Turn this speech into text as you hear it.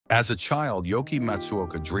As a child, Yoky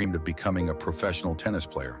Matsuoka dreamed of becoming a professional tennis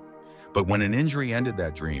player. But when an injury ended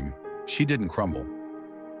that dream, she didn't crumble.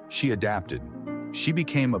 She adapted. She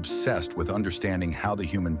became obsessed with understanding how the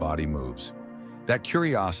human body moves. That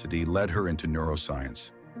curiosity led her into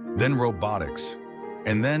neuroscience, then robotics,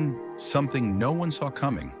 and then something no one saw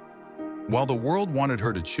coming. While the world wanted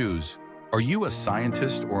her to choose, are you a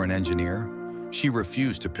scientist or an engineer? She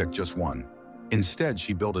refused to pick just one. Instead,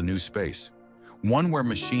 she built a new space. One where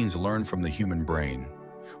machines learn from the human brain.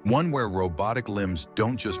 One where robotic limbs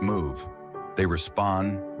don't just move, they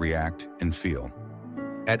respond, react, and feel.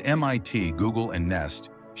 At MIT, Google, and Nest,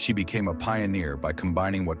 she became a pioneer by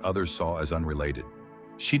combining what others saw as unrelated.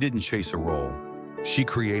 She didn't chase a role, she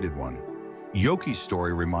created one. Yoky's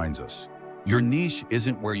story reminds us, your niche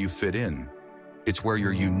isn't where you fit in, it's where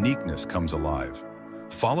your uniqueness comes alive.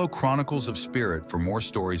 Follow Chronicles of Spirit for more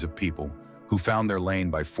stories of people who found their lane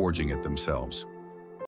by forging it themselves.